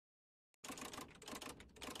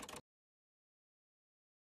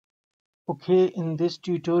Okay, in this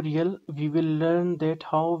tutorial we will learn that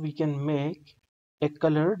how we can make a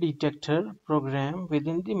color detector program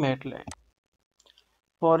within the MATLAB.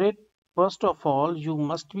 For it, first of all, you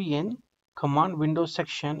must be in command window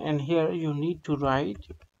section, and here you need to write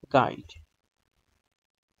guide.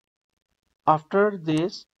 After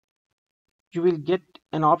this, you will get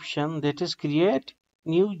an option that is create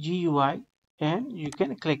new GUI, and you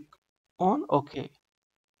can click on OK.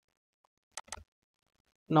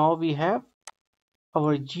 Now we have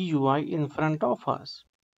our GUI in front of us.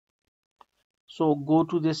 So go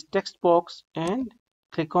to this text box and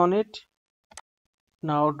click on it.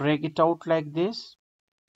 Now drag it out like this.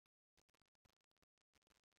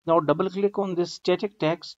 Now double click on this static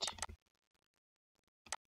text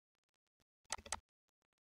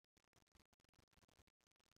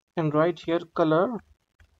and write here color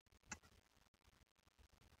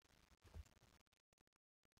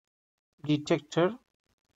detector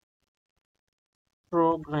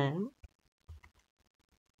program.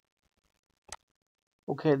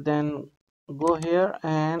 Okay, then go here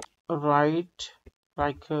and write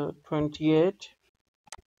like 28,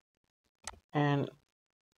 and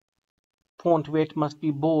font weight must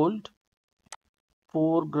be bold.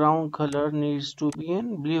 Foreground color needs to be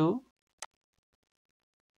in blue.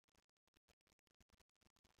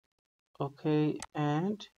 Okay,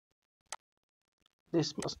 and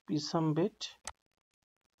this must be some bit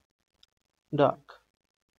dark.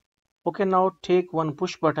 Okay, now take one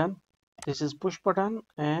push button. This is push button,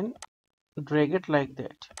 and drag it like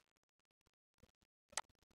that.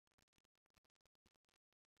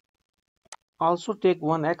 Also take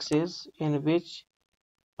one axis in which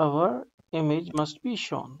our image must be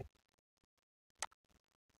shown.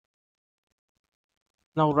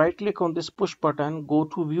 Now right click on this push button, go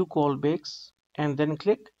to view callbacks, and then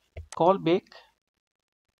click callback.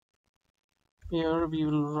 Here we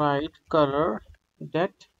will write color.com.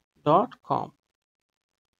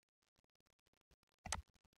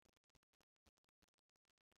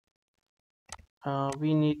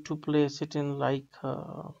 We need to place it in like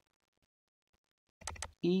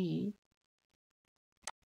E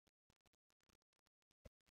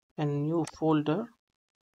and new folder.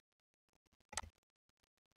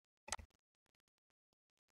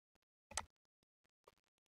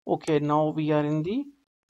 Okay, now we are in the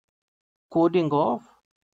coding of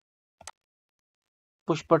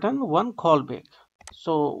push button one callback.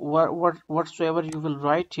 So whatsoever you will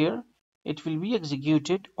write here, it will be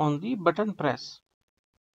executed on the button press.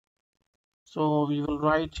 So we will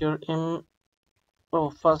write here in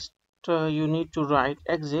first you need to write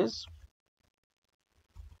axis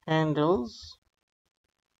handles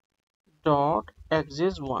dot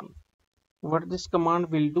axis 1. What this command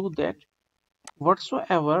will do, that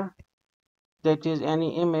whatsoever that is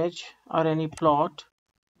any image or any plot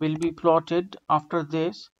will be plotted after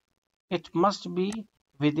this, it must be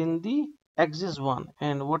within the axis 1.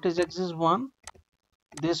 And what is axis 1?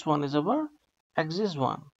 This one is our axis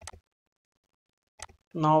 1.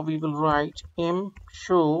 Now we will write im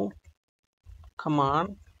show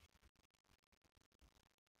command.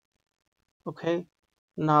 Okay,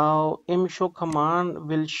 now im show command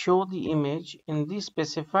will show the image in the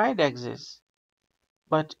specified axis,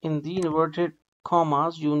 but in the inverted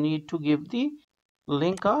commas you need to give the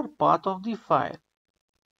link or path of the file.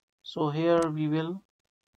 So here we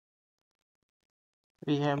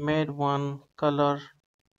have made one color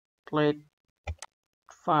plate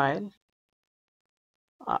file.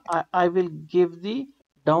 I will give the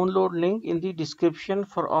download link in the description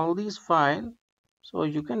for all these files, so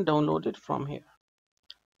you can download it from here.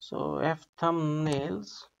 So F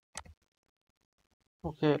thumbnails.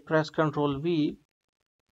 Okay, press Ctrl V,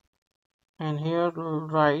 and here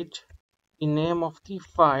write the name of the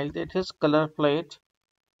file, that is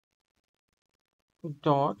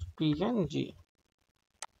colorplate.png.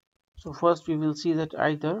 So first we will see that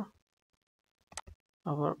either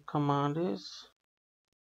our command is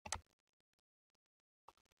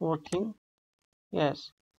working.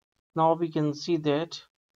 Yes, now we can see that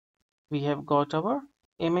we have got our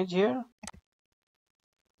image here.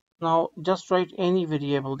 Now just write any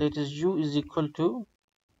variable, that is u is equal to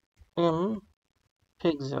m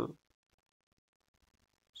pixel.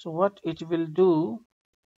 So what it will do,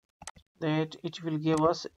 that it will give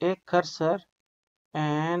us a cursor,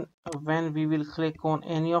 and when we will click on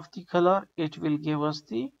any of the color, it will give us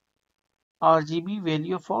the RGB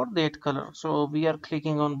value for that color. So we are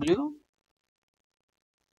clicking on blue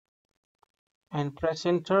and press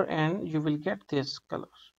enter, and you will get this color.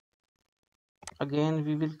 Again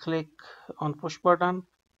we will click on push button,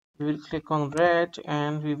 we will click on red,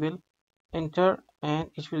 and we will enter, and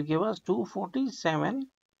it will give us 247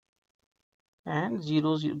 and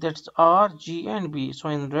 0 0, that's R, G and B. So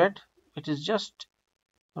in red it is just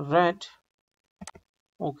red.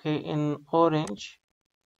 Okay, in orange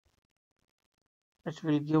it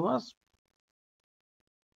will give us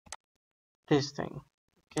this thing.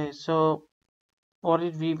 Okay, so for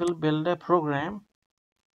it we will build a program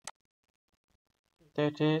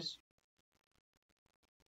that is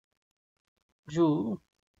u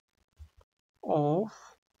of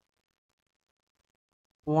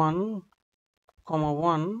 1 comma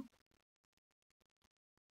 1,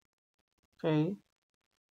 okay,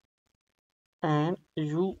 and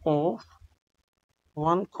u of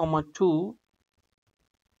 1 comma 2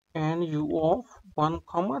 and u of 1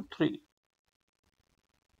 comma 3.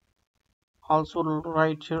 Also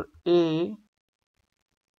write here a,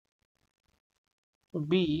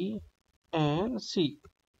 b and c.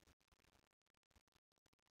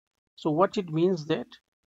 So what it means that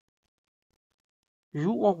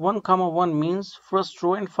u of 1 comma 1 means first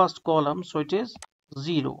row and first column, so it is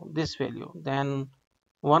 0, this value. Then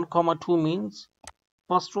 1 comma 2 means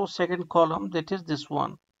first row second column, that is this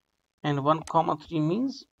one. And 1 comma 3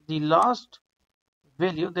 means the last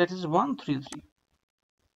value, that is 133.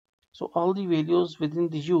 So all the values within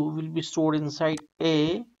the u will be stored inside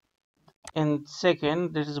a, and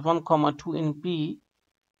second that is 1 comma 2 in b,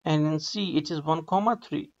 and in c it is 1 comma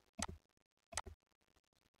 3.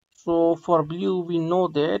 So for blue we know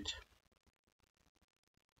that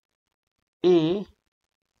a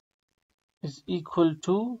is equal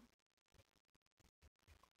to,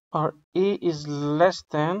 or a is less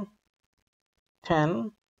than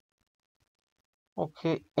 10,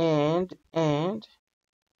 okay, and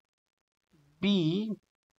b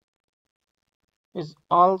is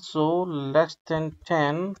also less than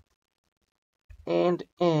 10, and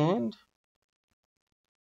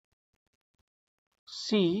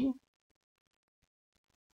c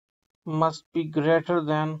must be greater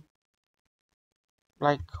than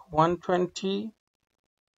like 120,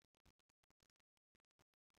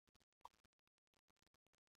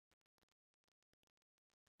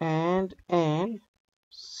 and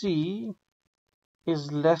c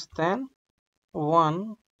is less than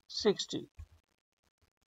 160.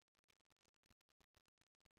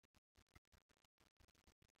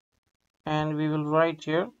 And we will write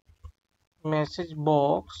here message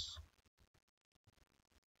box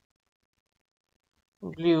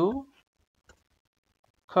blue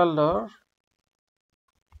color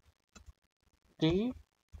detected.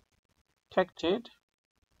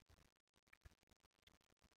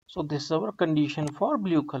 So this is our condition for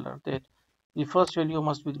blue color, that the first value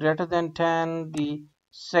must be greater than 10, the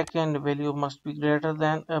second value must be greater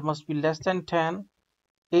than must be less than 10,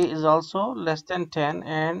 a is also less than 10,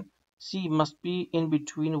 and c must be in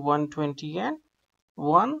between 120 and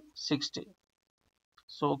 160.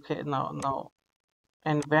 So okay, now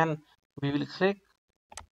and when we will click,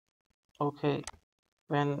 okay,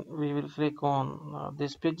 when we will click on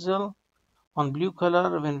this pixel on blue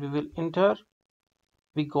color, when we will enter,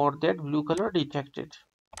 we got that blue color detected.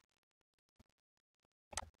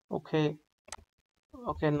 Okay,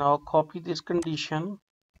 now copy this condition,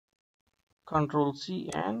 Control C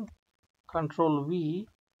and Control V.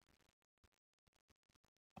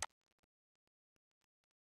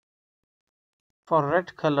 For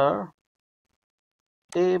red color,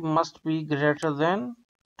 a must be greater than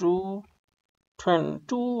 200.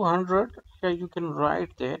 Here you can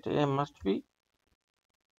write that a must be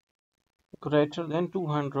greater than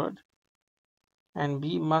 200, and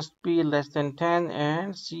b must be less than 10,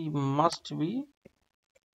 and c must be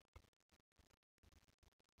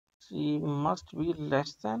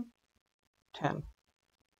less than 10.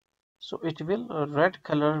 So it will, red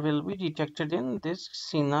color will be detected in this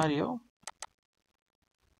scenario.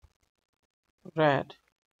 Red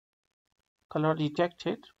color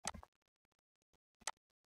detected.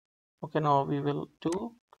 Okay, now we will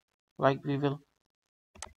do like, we will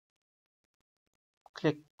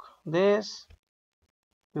click this,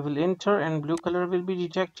 we will enter, and blue color will be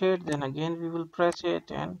detected. Then again we will press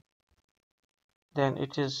it, and then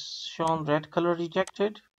it is shown red color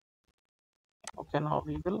detected. Okay, now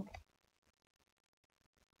we will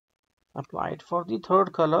apply it for the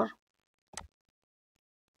third color.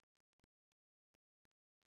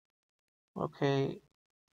 Okay,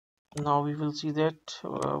 now we will see that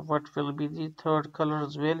what will be the third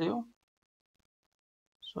color's value.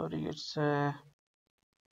 Sorry, it's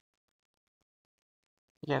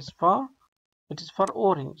yes, for it is for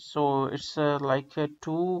orange, so it's like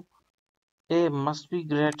 2, a must be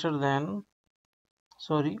greater than,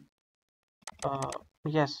 sorry,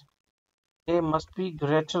 yes, a must be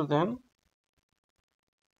greater than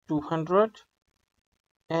 200,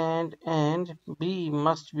 and B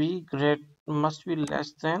must be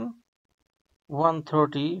less than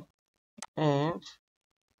 130, and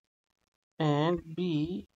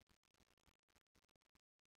B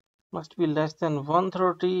must be less than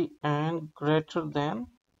 130 and greater than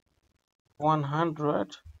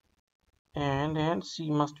 100, and C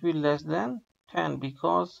must be less than 10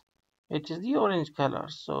 because it is the orange color.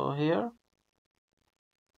 So here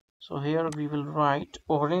we will write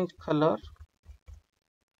orange color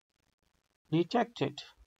detected.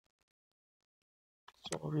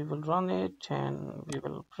 So we will run it and we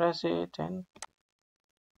will press it, and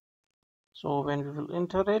so when we will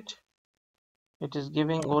enter it, it is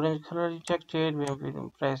giving orange color detected. When we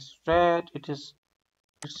will press red, it's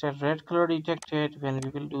a red color detected. When we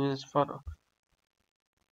will do this for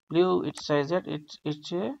blue, it says that it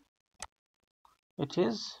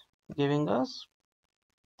is giving us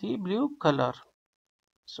the blue color.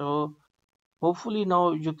 So hopefully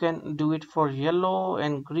now you can do it for yellow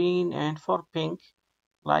and green and for pink,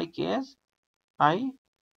 like as I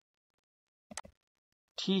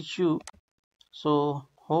teach you. So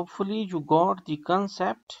hopefully you got the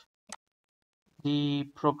concept. The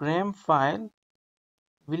program file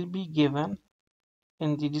will be given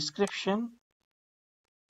in the description,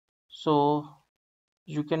 so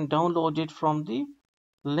you can download it from the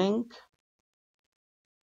link.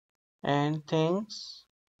 And thanks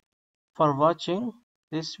for watching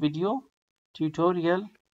this video tutorial.